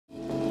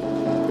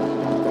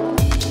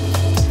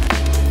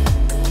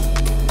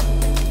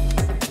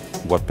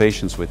What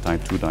patients with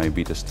type 2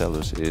 diabetes tell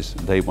us is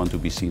they want to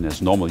be seen as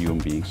normal human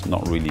beings,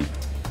 not really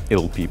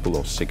ill people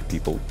or sick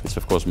people. It's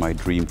of course my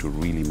dream to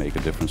really make a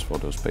difference for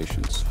those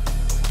patients.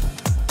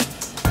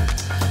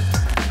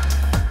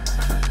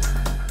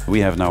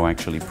 We have now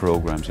actually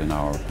programs in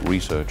our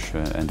research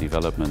and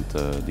development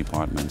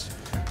departments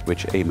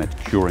which aim at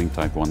curing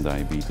type 1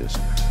 diabetes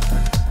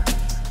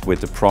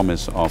with the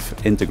promise of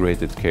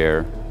integrated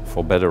care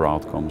for better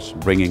outcomes,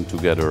 bringing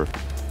together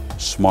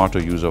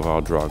smarter use of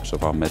our drugs,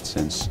 of our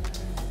medicines,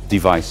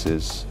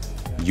 devices,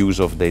 use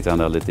of data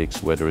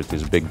analytics, whether it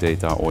is big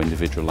data or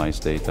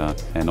individualized data,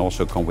 and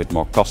also come with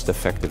more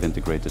cost-effective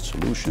integrated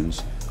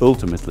solutions.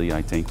 Ultimately,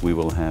 I think we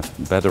will have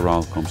better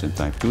outcomes in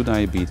type 2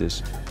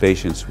 diabetes.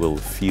 Patients will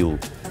feel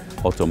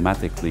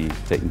automatically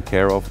taken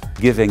care of,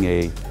 giving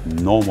a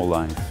normal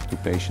life to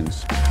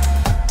patients.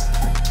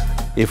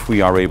 If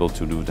we are able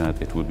to do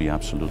that, it would be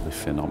absolutely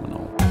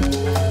phenomenal.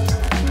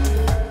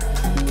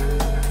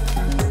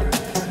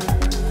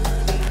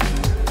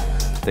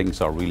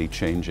 Things are really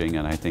changing,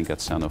 and I think at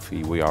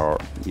Sanofi we are,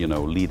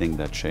 leading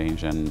that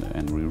change,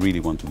 and we really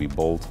want to be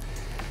bold.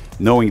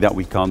 Knowing that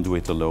we can't do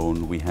it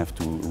alone, we have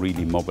to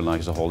really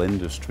mobilize the whole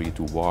industry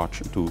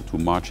to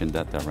march in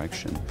that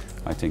direction.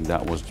 I think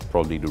that was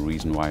probably the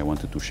reason why I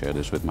wanted to share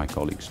this with my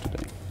colleagues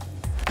today.